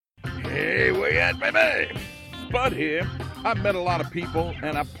right, baby. Spud here. I've met a lot of people,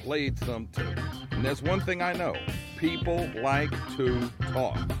 and I've played some too. And there's one thing I know. People like to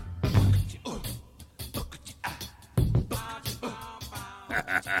talk.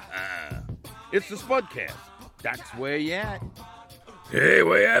 It's the SPUDCAST. That's where you at. Hey,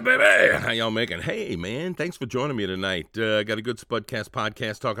 where you at, baby? How y'all making? Hey, man, thanks for joining me tonight. Got a good SPUDCAST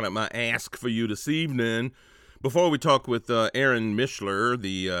podcast talking about my ask for you this evening. Before we talk with Aaron Mishler,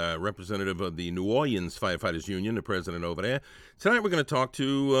 the representative of the New Orleans Firefighters Union, the president over there, tonight we're going to talk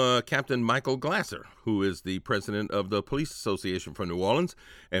to Captain Michael Glasser, who is the president of the Police Association for New Orleans,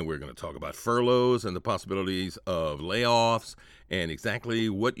 and we're going to talk about furloughs and the possibilities of layoffs and exactly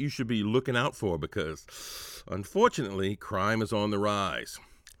what you should be looking out for because, unfortunately, crime is on the rise,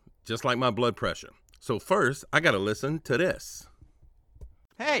 just like my blood pressure. So first, I got to listen to this.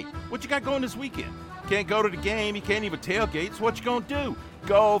 Hey, what you got going this weekend? Can't go to the game, you can't even tailgate, so what you gonna do?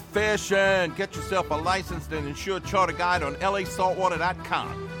 Go fishing! Get yourself a licensed and insured charter guide on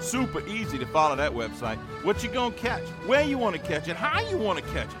lasaltwater.com. Super easy to follow that website. What you gonna catch? Where you wanna catch it? How you wanna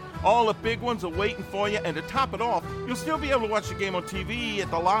catch it? All the big ones are waiting for you, and to top it off, you'll still be able to watch the game on TV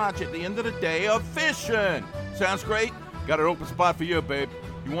at the lodge at the end of the day of fishing. Sounds great? Got an open spot for you, babe.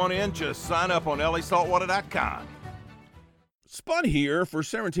 You want in? Just sign up on lasaltwater.com. Spud here for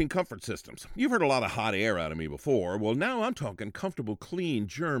Serentine Comfort Systems. You've heard a lot of hot air out of me before. Well, now I'm talking comfortable, clean,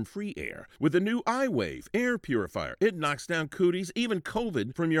 germ-free air with the new iWave air purifier. It knocks down cooties, even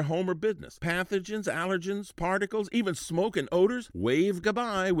COVID, from your home or business. Pathogens, allergens, particles, even smoke and odors. Wave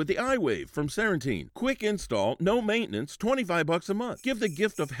goodbye with the iWave from Serentine. Quick install, no maintenance, $25 a month. Give the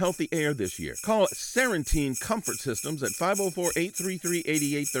gift of healthy air this year. Call Serentine Comfort Systems at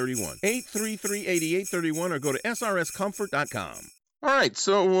 504-833-8831. 833-8831 or go to srscomfort.com. All right,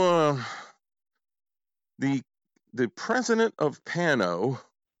 so the president of PANO,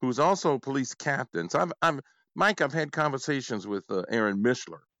 who's also a police captain. So Mike, I've had conversations with Aaron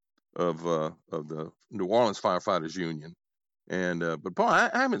Mishler of the New Orleans Firefighters Union, and but Paul, I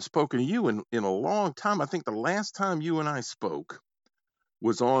haven't spoken to you in a long time. I think the last time you and I spoke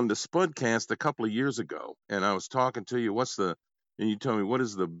was on the SPUDCAST a couple of years ago, and I was talking to you. And you told me what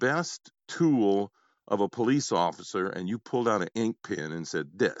is the best tool of a police officer, and you pulled out an ink pen and said,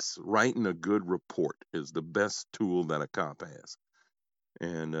 this, writing a good report is the best tool that a cop has.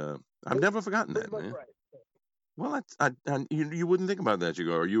 And I've never forgotten that, man. Right. Well, you wouldn't think about that. You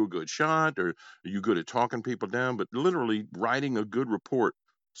go, are you a good shot, or are you good at talking people down? But literally writing a good report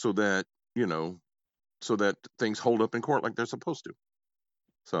so that things hold up in court like they're supposed to.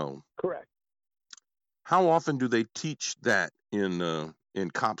 So correct. How often do they teach that in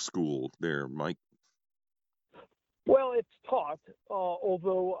cop school there, Mike? Well, it's taught,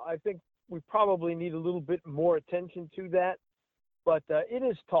 although I think we probably need a little bit more attention to that. But it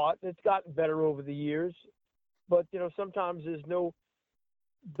is taught. It's gotten better over the years. But, sometimes there's no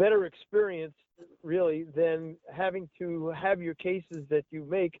better experience, really, than having to have your cases that you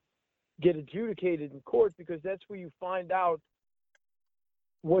make get adjudicated in court, because that's where you find out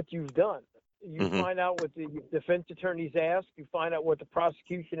what you've done. You find out what the defense attorneys ask. You find out what the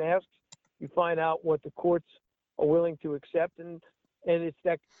prosecution asks. You find out what the courts are willing to accept, and it's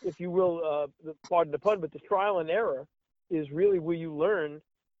that, if you will, pardon the pun, but the trial and error is really where you learn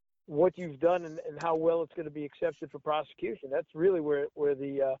what you've done and how well it's going to be accepted for prosecution. That's really where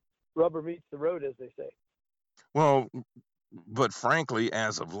the rubber meets the road, as they say. Well, but frankly,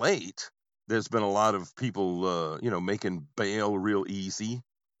 as of late, there's been a lot of people, making bail real easy.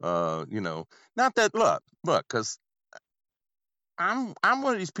 Not that look, because I'm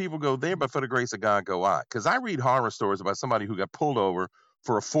one of these people go there, but for the grace of God, go I. Because I read horror stories about somebody who got pulled over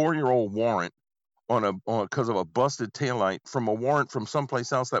for a 4-year-old warrant because of a busted taillight from a warrant from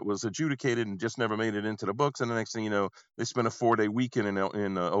someplace else that was adjudicated and just never made it into the books. And the next thing you know, they spend a 4-day weekend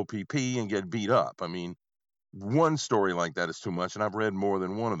in OPP and get beat up. I mean, one story like that is too much, and I've read more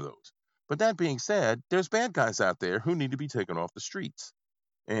than one of those. But that being said, there's bad guys out there who need to be taken off the streets.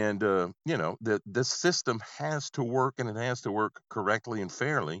 And, the system has to work, and it has to work correctly and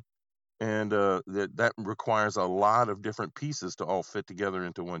fairly. And that requires a lot of different pieces to all fit together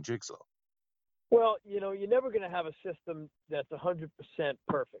into one jigsaw. Well, you're never going to have a system that's 100%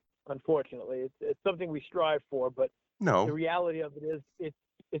 perfect, unfortunately. It's something we strive for, but no. The reality of it is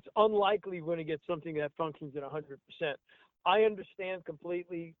it's unlikely we're going to get something that functions at 100%. I understand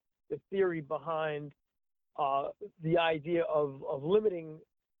completely the theory behind the idea of limiting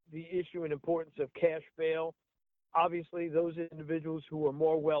the issue and importance of cash bail. Obviously, those individuals who are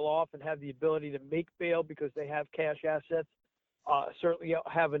more well off and have the ability to make bail because they have cash assets certainly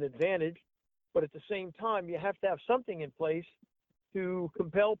have an advantage. But at the same time, you have to have something in place to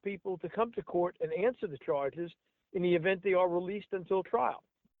compel people to come to court and answer the charges in the event they are released until trial.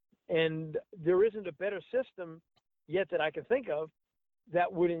 And there isn't a better system yet that I can think of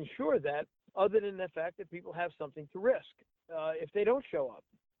that would ensure that, other than the fact that people have something to risk if they don't show up.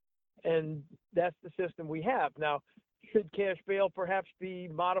 And that's the system we have. Now, should cash bail perhaps be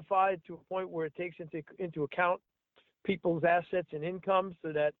modified to a point where it takes into account people's assets and income,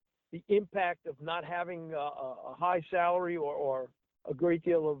 so that the impact of not having a high salary or a great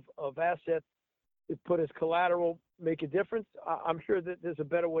deal of assets to put as collateral make a difference? I'm sure that there's a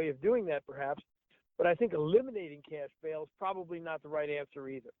better way of doing that perhaps, but I think eliminating cash bail is probably not the right answer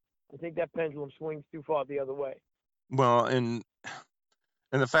either. I think that pendulum swings too far the other way. Well, and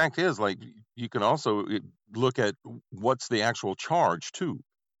the fact is, like, you can also look at what's the actual charge too.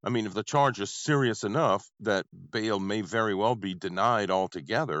 I mean, if the charge is serious enough that bail may very well be denied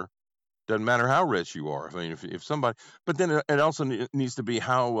altogether, doesn't matter how rich you are. I mean, if somebody, but then it also needs to be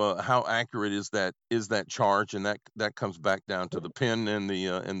how accurate is that charge, and that comes back down to the pen and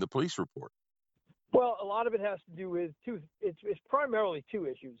the police report. Well, a lot of it has to do with it's primarily two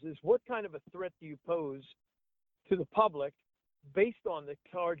issues. Is what kind of a threat do you pose to the public based on the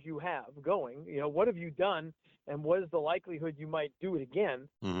charge you have going? You know, what have you done, and what is the likelihood you might do it again,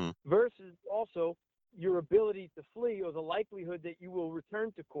 versus also your ability to flee or the likelihood that you will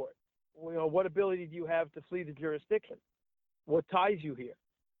return to court. You know, what ability do you have to flee the jurisdiction? What ties you here?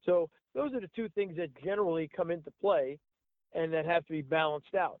 So those are the two things that generally come into play and that have to be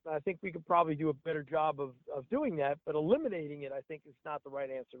balanced out. I think we could probably do a better job of doing that, but eliminating it, I think, is not the right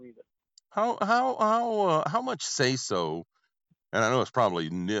answer either. How much say so? And I know it's probably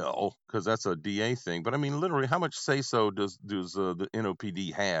nil because that's a DA thing, but I mean, literally, how much say so does the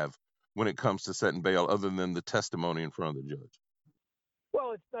NOPD have when it comes to setting bail, other than the testimony in front of the judge?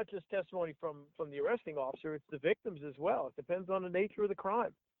 Well, it's not just testimony from the arresting officer; it's the victims as well. It depends on the nature of the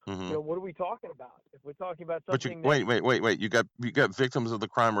crime. You know, what are we talking about? If we're talking about something, wait. You got victims of the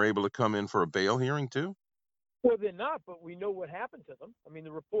crime are able to come in for a bail hearing too? Well, they're not, but we know what happened to them. I mean,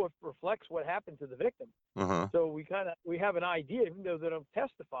 the report reflects what happened to the victim. So we have an idea, even though they don't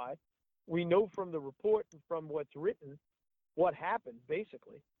testify. We know from the report and from what's written what happened,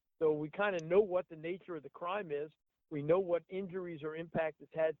 basically. So we kind of know what the nature of the crime is. We know what injuries or impact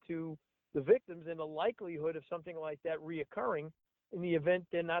it's had to the victims, and the likelihood of something like that reoccurring in the event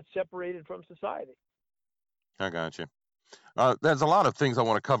they're not separated from society. I got you. There's a lot of things I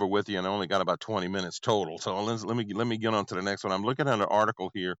want to cover with you, and I only got about 20 minutes total. So let me get on to the next one. I'm looking at an article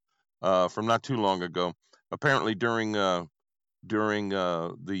here from not too long ago. Apparently, during the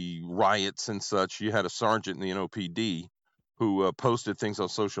riots and such, you had a sergeant in the NOPD who posted things on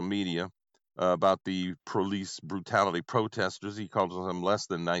social media about the police brutality protesters. He called them less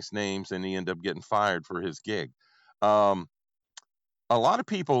than nice names, and he ended up getting fired for his gig. A lot of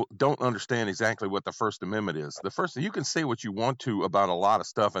people don't understand exactly what the First Amendment is. The first, you can say what you want to about a lot of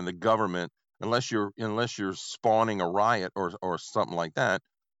stuff, and the government, unless you're spawning a riot or something like that,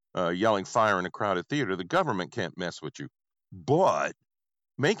 yelling fire in a crowded theater, the government can't mess with you. But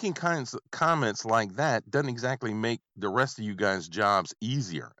making comments like that doesn't exactly make the rest of you guys' jobs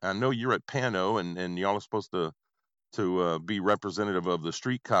easier. I know you're at Pano, and y'all are supposed to be representative of the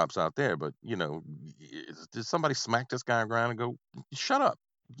street cops out there, but you know, did somebody smack this guy around and go, shut up?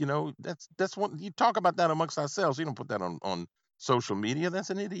 You know, that's what you talk about that amongst ourselves. You don't put that on social media.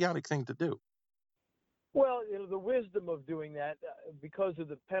 That's an idiotic thing to do. Well, you know, the wisdom of doing that, because of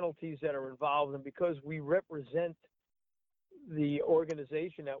the penalties that are involved, and because we represent the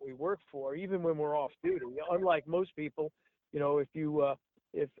organization that we work for, even when we're off duty. Unlike most people, you know, if you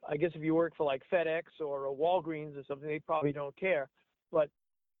work for like FedEx or a Walgreens or something, they probably don't care. But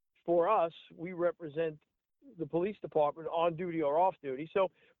for us, we represent the police department on duty or off duty, so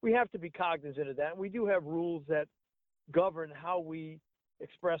we have to be cognizant of that. And we do have rules that govern how we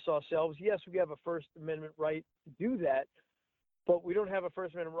express ourselves. Yes, we have a First Amendment right to do that, but we don't have a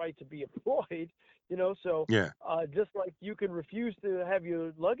First Amendment right to be employed, you know, so just like you can refuse to have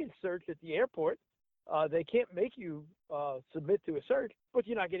your luggage searched at the airport, they can't make you submit to a search, but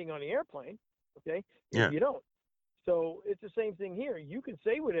you're not getting on the airplane, okay? If you don't. So it's the same thing here. You can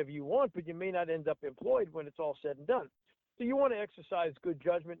say whatever you want, but you may not end up employed when it's all said and done. So you want to exercise good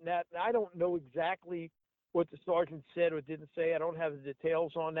judgment in that. And I don't know exactly what the sergeant said or didn't say. I don't have the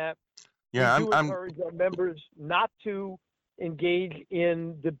details on that. Yeah, we do encourage our members not to engage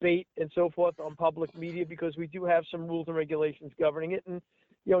in debate and so forth on public media, because we do have some rules and regulations governing it, and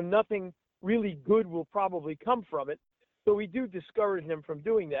you know, nothing really good will probably come from it. So we do discourage them from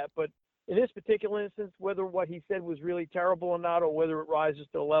doing that. But in this particular instance, whether what he said was really terrible or not, or whether it rises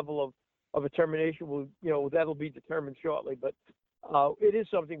to the level of a termination, will, you know, that'll be determined shortly. But it is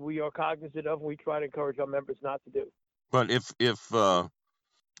something we are cognizant of, and we try to encourage our members not to do. But if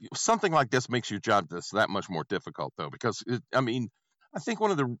something like this makes your job that much more difficult, though, because I think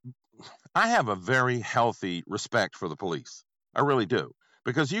I have a very healthy respect for the police. I really do,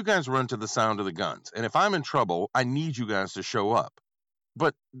 because you guys run to the sound of the guns, and if I'm in trouble, I need you guys to show up.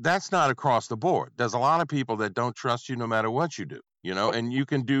 But that's not across the board. There's a lot of people that don't trust you no matter what you do, and you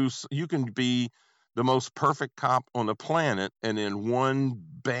can be the most perfect cop on the planet, and then one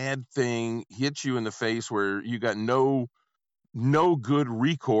bad thing hits you in the face where you got no good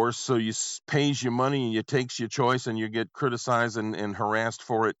recourse, so you pays your money and you takes your choice, and you get criticized and harassed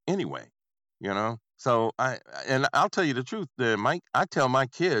for it anyway, So I'll tell you the truth, Mike. I tell my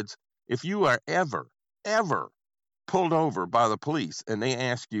kids, if you are ever pulled over by the police and they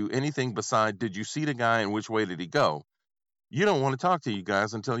ask you anything beside, did you see the guy and which way did he go, you don't want to talk to you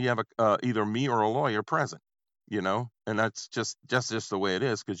guys until you have either me or a lawyer present, and that's just the way it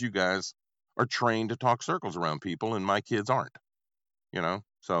is, because you guys are trained to talk circles around people, and my kids aren't,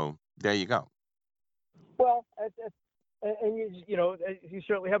 so there you go. Well, and you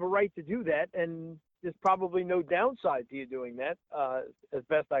certainly have a right to do that, and there's probably no downside to you doing that, as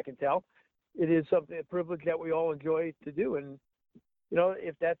best I can tell. It is a privilege that we all enjoy to do, and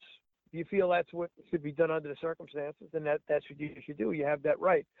if you feel that's what should be done under the circumstances, then that's what you should do. You have that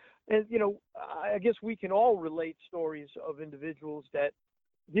right. And I guess we can all relate stories of individuals that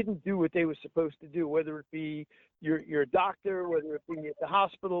didn't do what they were supposed to do, whether it be your doctor, whether it be at the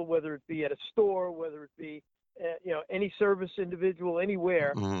hospital, whether it be at a store, whether it be any service individual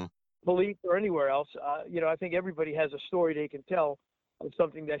anywhere, Mm-hmm. police or anywhere else. I think everybody has a story they can tell of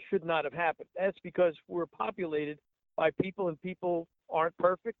something that should not have happened. That's because we're populated by people, and people aren't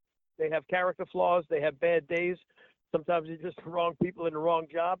perfect. They have character flaws. They have bad days. Sometimes they're just the wrong people in the wrong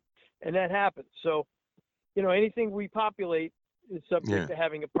job, and that happens. So, anything we populate is subject to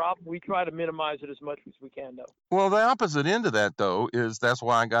having a problem. We try to minimize it as much as we can, though. Well, the opposite end of that, though, is that's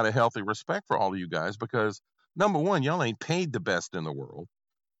why I got a healthy respect for all of you guys, because number one, y'all ain't paid the best in the world.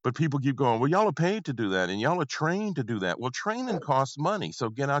 But people keep going, well, y'all are paid to do that, and y'all are trained to do that. Well, training costs money, so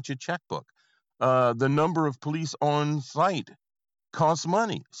get out your checkbook. The number of police on site costs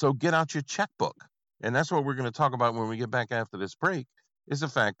money, so get out your checkbook. And that's what we're going to talk about when we get back after this break, is the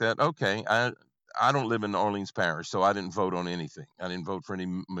fact that, okay, I don't live in Orleans Parish, so I didn't vote on anything. I didn't vote for any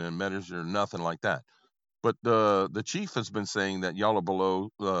measures or nothing like that. But the chief has been saying that y'all are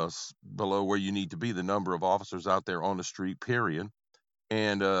below where you need to be, the number of officers out there on the street, period.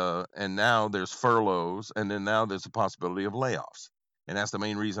 And now there's furloughs, and then now there's a possibility of layoffs. And that's the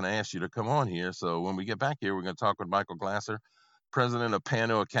main reason I asked you to come on here. So when we get back here, we're going to talk with Michael Glasser, president of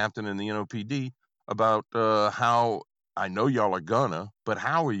PANO, a captain in the NOPD, about how, I know y'all are but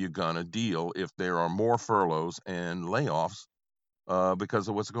how are you gonna deal if there are more furloughs and layoffs because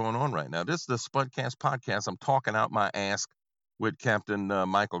of what's going on right now? This is the SPUDCAST podcast. I'm talking out my ass with Captain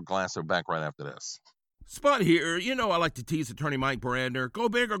Michael Glasser, back right after this. Spud here. I like to tease attorney Mike Brandner. Go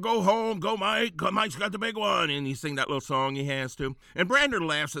big or go home. Go Mike. Mike's got the big one. And he sing that little song he has to. And Brandner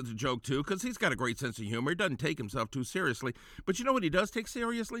laughs at the joke, too, because he's got a great sense of humor. He doesn't take himself too seriously. But you know what he does take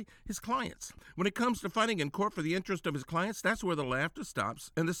seriously? His clients. When it comes to fighting in court for the interest of his clients, that's where the laughter stops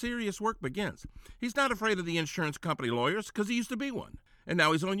and the serious work begins. He's not afraid of the insurance company lawyers because he used to be one. And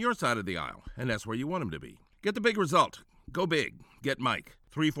now he's on your side of the aisle. And that's where you want him to be. Get the big result. Go big. Get Mike.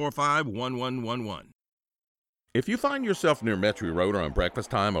 345-1111. If you find yourself near Metro Road or on breakfast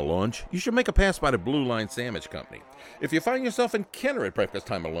time or lunch, you should make a pass by the Blue Line Sandwich Company. If you find yourself in Kenner at breakfast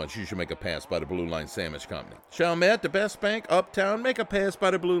time or lunch, you should make a pass by the Blue Line Sandwich Company. Chalmette, the best bank, uptown, make a pass by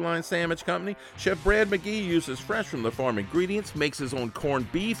the Blue Line Sandwich Company. Chef Brad McGee uses fresh from the farm ingredients, makes his own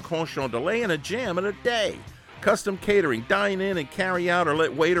corned beef, cochon de lait, and a jam in a day. Custom catering, dine in and carry out, or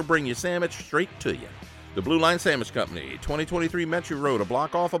let waiter bring your sandwich straight to you. The Blue Line Sandwich Company, 2023 Metro Road, a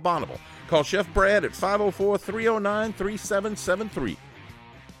block off of Bonneville. Call Chef Brad at 504-309-3773.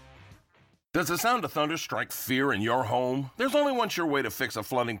 Does the sound of thunder strike fear in your home? There's only one sure way to fix a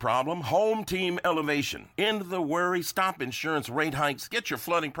flooding problem: Home Team Elevation. End the worry, stop insurance rate hikes, get your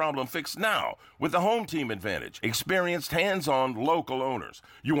flooding problem fixed now with the Home Team Advantage. Experienced, hands-on, local owners.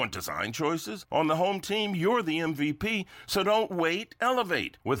 You want design choices? On the Home Team, you're the MVP, so don't wait,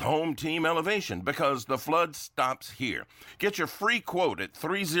 elevate with Home Team Elevation, because the flood stops here. Get your free quote at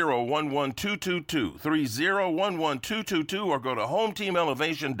 3011222, 3011222, or go to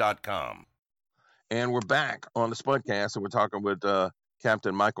hometeamelevation.com. And we're back on the SPUDCAST, and we're talking with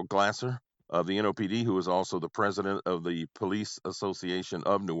Captain Michael Glasser of the NOPD, who is also the president of the Police Association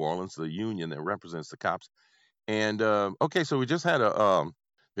of New Orleans, the union that represents the cops. And, okay, so we just had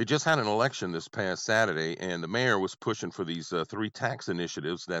They just had an election this past Saturday, and the mayor was pushing for these 3 tax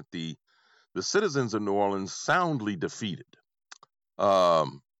initiatives that the citizens of New Orleans soundly defeated.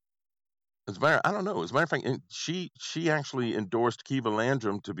 Um, as a matter, I don't know. As a matter of fact, she actually endorsed Kiva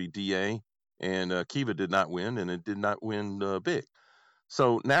Landrum to be DA, and Kiva did not win, and it did not win big.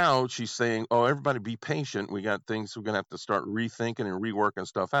 So now she's saying, "Oh, everybody, be patient. We got things we're gonna have to start rethinking and reworking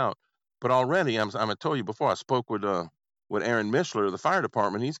stuff out." But already, I told you before, I spoke with Aaron Mishler of the fire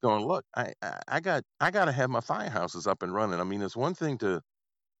department. He's going, "Look, I got to have my firehouses up and running. I mean, it's one thing to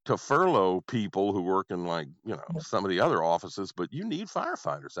furlough people who work in, like, some of the other offices, but you need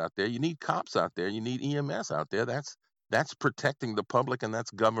firefighters out there, you need cops out there, you need EMS out there. That's protecting the public, and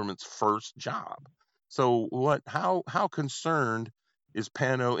that's government's first job. So how concerned is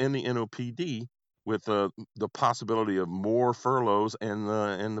Pano in the NOPD with the possibility of more furloughs and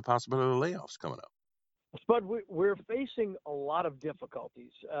the possibility of layoffs coming up? Spud, we're facing a lot of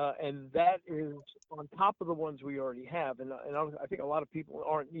difficulties, and that is on top of the ones we already have. And I think a lot of people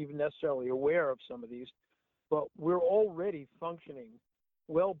aren't even necessarily aware of some of these, but we're already functioning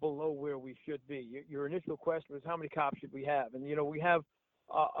well below where we should be. Your initial question was, how many cops should we have? And, we have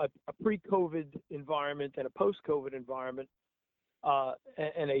a pre-COVID environment and a post-COVID environment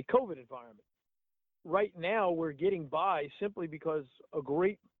and a COVID environment. Right now, we're getting by simply because a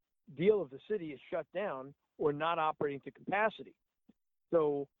great deal of the city is shut down or not operating to capacity.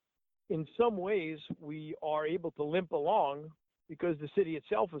 So in some ways, we are able to limp along because the city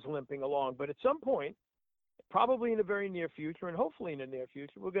itself is limping along. But at some point, probably in the very near future, and hopefully in the near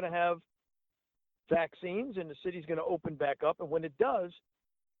future, we're going to have vaccines and the city's going to open back up. And when it does,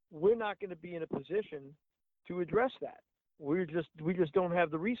 we're not going to be in a position to address that. We just don't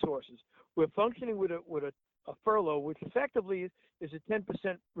have the resources. We're functioning with a furlough, which effectively is a 10%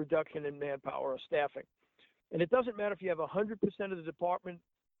 reduction in manpower or staffing. And it doesn't matter if you have 100% of the department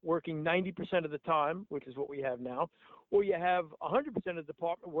working 90% of the time, which is what we have now, or you have 100% of the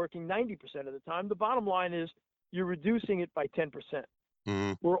department working 90% of the time. The bottom line is you're reducing it by 10%.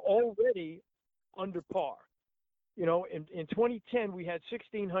 Mm-hmm. We're already under par. In 2010, we had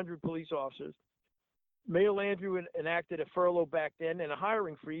 1,600 police officers. Mayor Landrieu enacted a furlough back then and a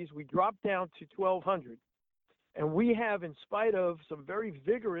hiring freeze. We dropped down to 1,200. And we have, in spite of some very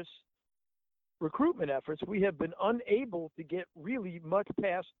vigorous recruitment efforts, we have been unable to get really much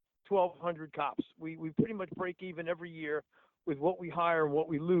past 1,200 cops. We pretty much break even every year with what we hire and what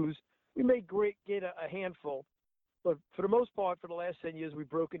we lose. We may get a handful, but for the most part, for the last 10 years, we've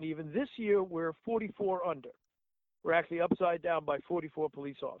broken even. This year, we're 44 under. We're actually upside down by 44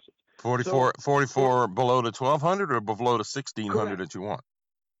 police officers. 44 below the 1,200 or below the 1,600 correct. That you want?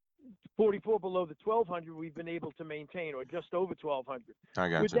 44 below the 1,200 we've been able to maintain, or just over 1,200. I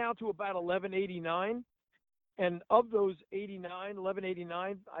got you. We're down to about 1,189, and of those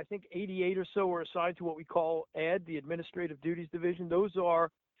 1,189, I think 88 or so are assigned to what we call AD, the Administrative Duties Division. Those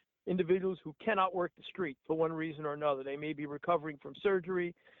are individuals who cannot work the street for one reason or another. They may be recovering from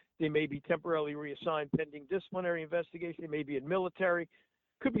surgery. They may be temporarily reassigned pending disciplinary investigation. They may be in military.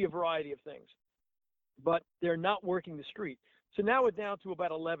 Could be a variety of things. But they're not working the street. So now we're down to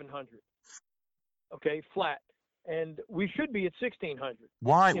about 1,100. Okay, flat. And we should be at 1,600.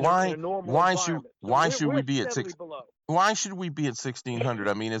 Why should we be at 6? Why should we be at 1,600?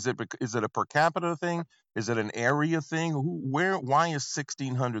 I mean, is it a per capita thing? Is it an area thing? Why is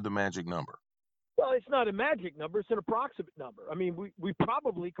 1,600 the magic number? Well, it's not a magic number. It's an approximate number. I mean, we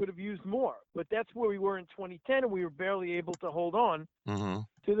probably could have used more, but that's where we were in 2010, and we were barely able to hold on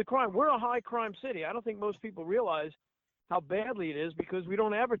to the crime. We're a high crime city. I don't think most people realize how badly it is because we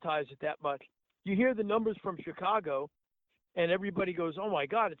don't advertise it that much. You hear the numbers from Chicago, and everybody goes, oh, my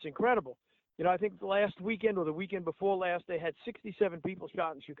God, it's incredible. I think the last weekend or the weekend before last, they had 67 people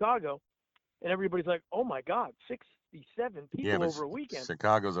shot in Chicago, and everybody's like, oh, my God, 67 people over a weekend.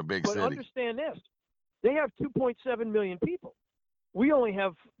 Chicago's a big city. But understand this. They have 2.7 million people. We only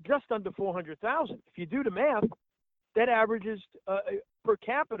have just under 400,000. If you do the math, that averages per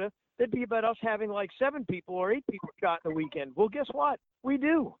capita, that'd be about us having like 7 people or 8 people shot in a weekend. Well, guess what? We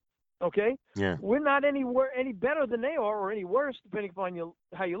do. Okay? Yeah. We're not any better than they are or any worse, depending upon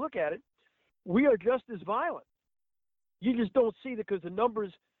how you look at it. We are just as violent. You just don't see it because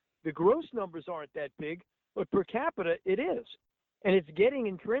the gross numbers aren't that big, but per capita it is. And it's getting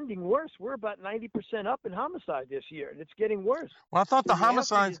and trending worse. We're about 90% up in homicide this year, and it's getting worse. Well, I thought the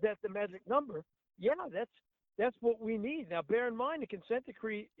homicides... Is that the magic number? Yeah, that's what we need. Now, bear in mind, the consent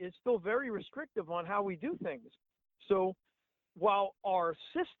decree is still very restrictive on how we do things. So while our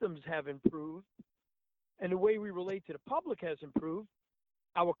systems have improved and the way we relate to the public has improved,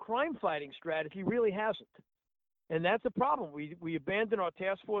 our crime-fighting strategy really hasn't. And that's a problem. We abandoned our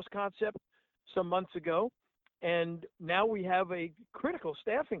task force concept some months ago, and now we have a critical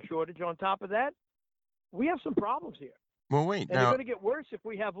staffing shortage. On top of that, we have some problems here. Well, wait. And they're going to get worse if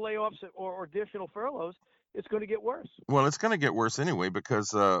we have layoffs or additional furloughs. It's going to get worse. Well, it's going to get worse anyway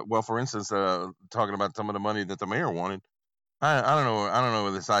because, well, for instance, talking about some of the money that the mayor wanted, I don't know. I don't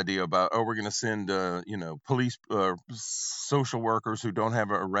know this idea about, we're going to send, police, social workers who don't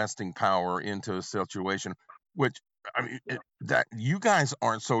have arresting power into a situation, which, I mean, that you guys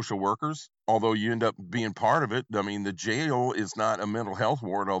aren't social workers, although you end up being part of it. I mean, the jail is not a mental health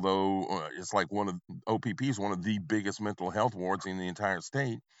ward, although it's like OPP is one of the biggest mental health wards in the entire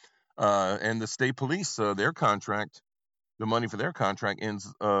state. And the state police, their contract, the money for their contract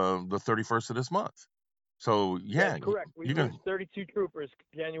ends the 31st of this month. So yeah, that's correct. We lose 32 troopers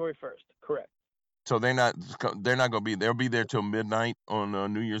January 1st. Correct. So they're not going to be. They'll be there till midnight on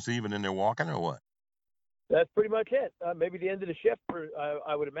New Year's Eve, and then they're walking, or what? That's pretty much it. Maybe the end of the shift,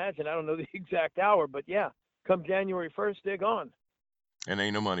 I would imagine. I don't know the exact hour, but yeah, come January 1st, they're gone. And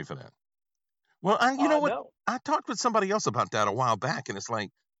ain't no money for that. Well, you know what? No. I talked with somebody else about that a while back, and it's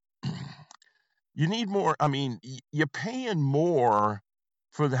like, you need more. I mean, you're paying more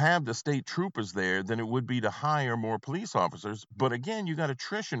to have the state troopers there than it would be to hire more police officers. But again, you got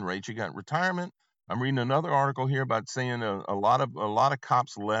attrition rates, you got retirement. I'm reading another article here about saying a lot of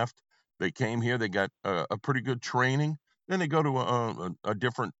cops left. They came here, they got a pretty good training. Then they go to a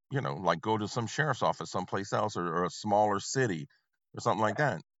different, like go to some sheriff's office someplace else, or a smaller city or something like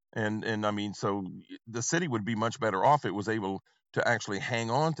that. And I mean, so the city would be much better off if it was able to actually hang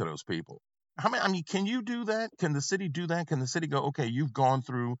on to those people. I mean, can you do that? Can the city do that? Can the city go, okay, you've gone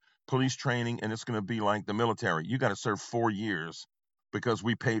through police training and it's going to be like the military. You got to serve 4 years because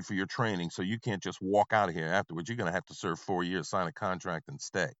we paid for your training. So you can't just walk out of here afterwards. You're going to have to serve 4 years, sign a contract, and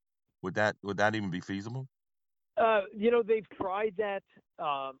stay. Would that even be feasible? They've tried that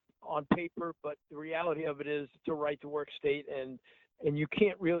on paper, but the reality of it is it's a right to work state, and you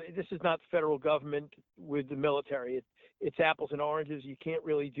can't really. This is not the federal government with the military. It's apples and oranges. You can't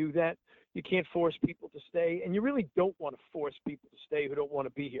really do that. You can't force people to stay, and you really don't want to force people to stay who don't want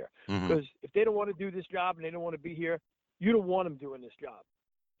to be here. Because if they don't want to do this job and they don't want to be here, you don't want them doing this job.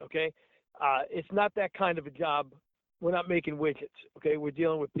 Okay, it's not that kind of a job. We're not making widgets. Okay, we're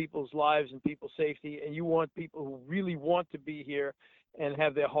dealing with people's lives and people's safety, and you want people who really want to be here and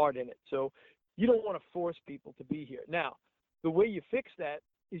have their heart in it. So you don't want to force people to be here. Now, the way you fix that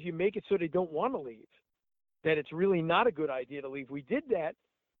is you make it so they don't want to leave, that it's really not a good idea to leave. We did that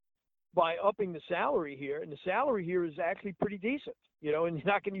by upping the salary here, and the salary here is actually pretty decent, and you're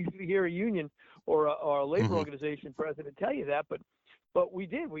not going to usually hear a union or a labor organization president tell you that, but we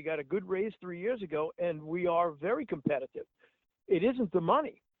did. We got a good raise 3 years ago, and we are very competitive. It isn't the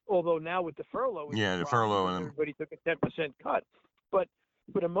money, although now with the furlough, the furlough, and everybody took a 10% cut, but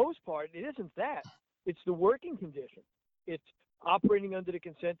for the most part, it isn't that. It's the working condition. It's operating under the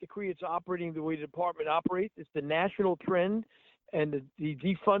consent decree. It's operating the way the department operates. It's the national trend and the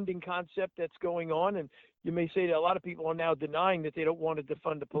defunding concept that's going on. And you may say that a lot of people are now denying that they don't want to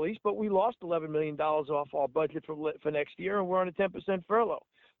defund the police, but we lost $11 million off our budget for next year, and we're on a 10% furlough.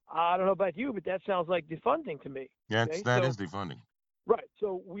 I don't know about you, but that sounds like defunding to me. Yeah, okay? That is defunding. Right.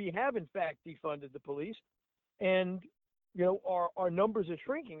 So we have, in fact, defunded the police, and our numbers are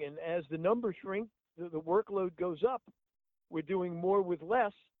shrinking. And as the numbers shrink, the workload goes up. We're doing more with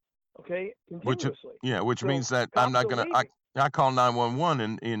less, okay, continuously. Which means that I'm not going to, I call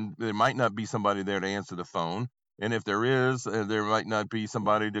 911 and there might not be somebody there to answer the phone. And if there is, there might not be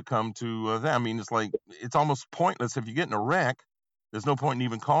somebody to come to that. I mean, it's like, it's almost pointless. If you get in a wreck, there's no point in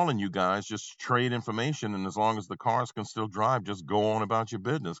even calling you guys. Just trade information. And as long as the cars can still drive, just go on about your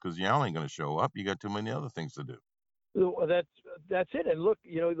business, because y'all ain't going to show up. You got too many other things to do. Well, that's it. And look,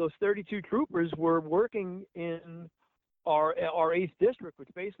 those 32 troopers were working in our 8th district, which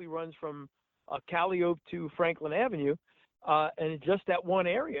basically runs from Calliope to Franklin Avenue, and just that one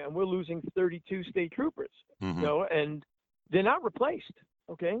area. And we're losing 32 state troopers, and they're not replaced.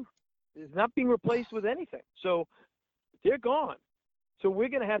 Okay, they're not being replaced with anything. So they're gone. So we're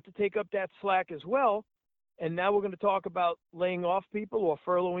going to have to take up that slack as well. And now we're going to talk about laying off people or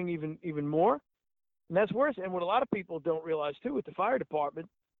furloughing even more. And that's worse. And what a lot of people don't realize too with the fire department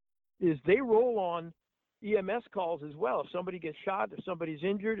is they roll on EMS calls as well. If somebody gets shot, if somebody's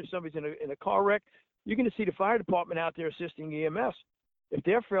injured, if somebody's in a car wreck, you're going to see the fire department out there assisting EMS. If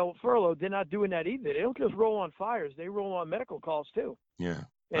they're furloughed, they're not doing that either. They don't just roll on fires; they roll on medical calls too. Yeah,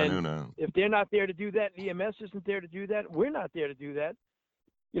 and I know now. If they're not there to do that, and EMS isn't there to do that, we're not there to do that.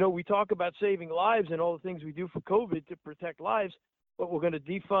 We talk about saving lives and all the things we do for COVID to protect lives, but we're going to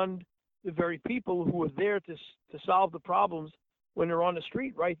defund the very people who are there to solve the problems when they're on the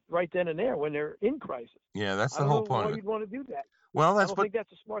street right then and there when they're in crisis. Yeah, that's I the don't whole know point why of it. you'd want to do that. Well, I that's don't what. think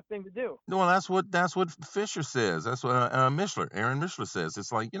that's a smart thing to do. Well, that's what Fisher says. That's what Aaron Mishler says.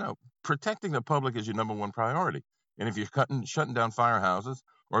 It's like, protecting the public is your number one priority. And if you're shutting down firehouses,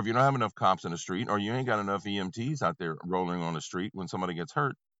 or if you don't have enough cops in the street, or you ain't got enough EMTs out there rolling on the street when somebody gets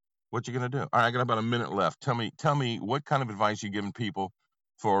hurt, what you gonna do? All right, I got about a minute left. Tell me what kind of advice you giving people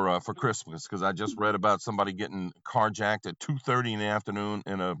for Christmas? Because I just read about somebody getting carjacked at 2:30 in the afternoon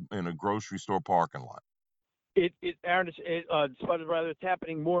in a grocery store parking lot. Aaron, it's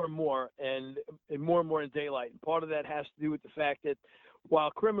happening more and more in daylight. And part of that has to do with the fact that while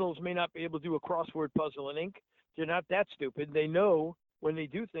criminals may not be able to do a crossword puzzle in ink, they're not that stupid. They know when they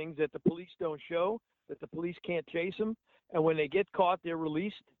do things that the police don't show, that the police can't chase them, and when they get caught, they're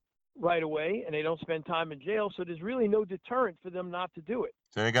released right away, and they don't spend time in jail. So there's really no deterrent for them not to do it.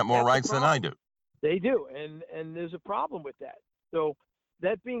 So they got more rights than I do. They do, and there's a problem with that. So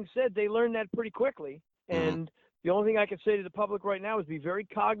that being said, they learn that pretty quickly. And the only thing I can say to the public right now is be very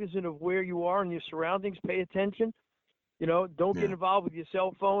cognizant of where you are and your surroundings. Pay attention. Don't get involved with your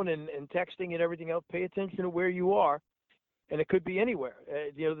cell phone and texting and everything else. Pay attention to where you are. And it could be anywhere.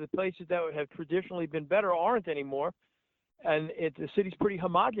 The places that have traditionally been better aren't anymore. And the city's pretty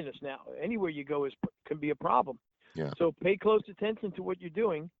homogenous now. Anywhere you go can be a problem. Yeah. So pay close attention to what you're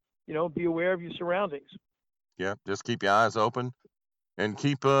doing. Be aware of your surroundings. Yeah. Just keep your eyes open and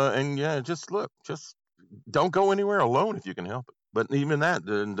just don't go anywhere alone if you can help it. But even that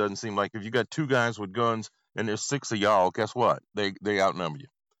doesn't seem like, if you got two guys with guns and there's six of y'all, guess what? They outnumber you.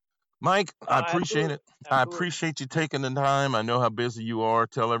 Mike, I appreciate it. Absolutely. I appreciate you taking the time. I know how busy you are.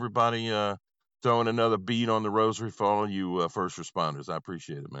 Tell everybody, throwing another bead on the rosary for all you first responders. I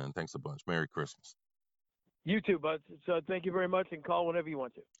appreciate it, man. Thanks a bunch. Merry Christmas. You too, bud. So thank you very much, and call whenever you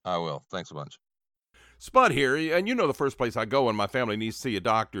want to. I will. Thanks a bunch. Spud here, and the first place I go when my family needs to see a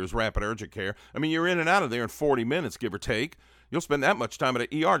doctor is Rapid Urgent Care. I mean, you're in and out of there in 40 minutes, give or take. You'll spend that much time at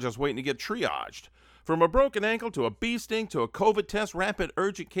an ER just waiting to get triaged. From a broken ankle to a bee sting to a COVID test, Rapid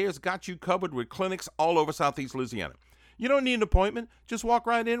Urgent Care's got you covered with clinics all over Southeast Louisiana. You don't need an appointment. Just walk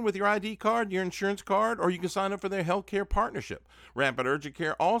right in with your ID card, your insurance card, or you can sign up for their healthcare partnership. Rapid Urgent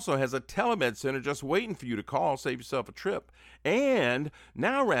Care also has a telemed center just waiting for you to call, save yourself a trip. And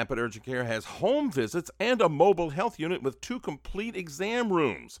now Rapid Urgent Care has home visits and a mobile health unit with 2 complete exam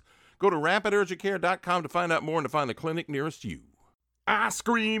rooms. Go to rapidurgentcare.com to find out more and to find the clinic nearest you. I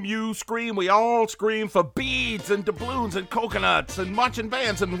scream, you scream, we all scream for beads and doubloons and coconuts and marching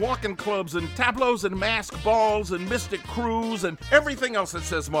bands and walking clubs and tableaus and masked balls and mystic crews and everything else that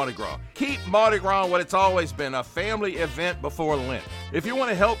says Mardi Gras. Keep Mardi Gras what it's always been, a family event before Lent. If you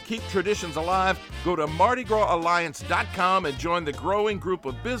want to help keep traditions alive, go to MardiGrasAlliance.com and join the growing group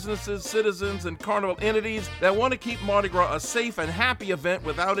of businesses, citizens, and carnival entities that want to keep Mardi Gras a safe and happy event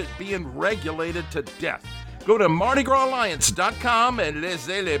without it being regulated to death. Go to MardiGrasAlliance.com and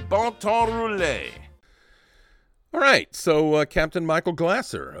laissez les bon temps rouler. All right, so Captain Michael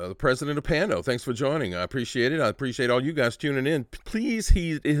Glasser, the president of Pando, thanks for joining. I appreciate it. I appreciate all you guys tuning in. Please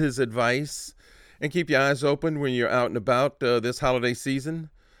heed his advice and keep your eyes open when you're out and about this holiday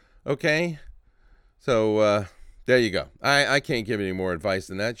season, okay? So there you go. I can't give any more advice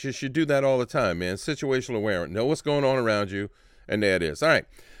than that. You should do that all the time, man. Situational awareness. Know what's going on around you, and there it is. All right,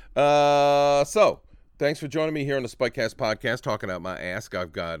 so thanks for joining me here on the SPUDCAST podcast, talking out my ask.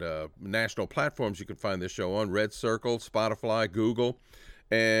 I've got national platforms you can find this show on: Red Circle, Spotify, Google,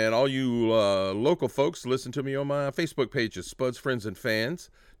 and all you local folks listen to me on my Facebook pages, Spud's Friends and Fans,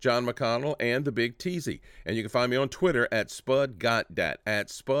 John McConnell, and The Big Teasy. And you can find me on Twitter at SpudGotDat, at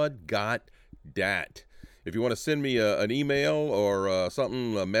SpudGotDat. If you want to send me an email or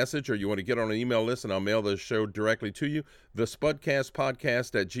a message, or you want to get on an email list and I'll mail the show directly to you,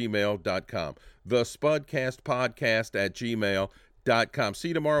 thespudcastpodcast@gmail.com. Thespudcastpodcast@gmail.com. See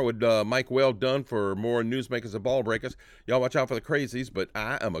you tomorrow with Mike Well Done for more Newsmakers and Ball Breakers. Y'all watch out for the crazies, but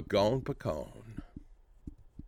I am a gone pecan.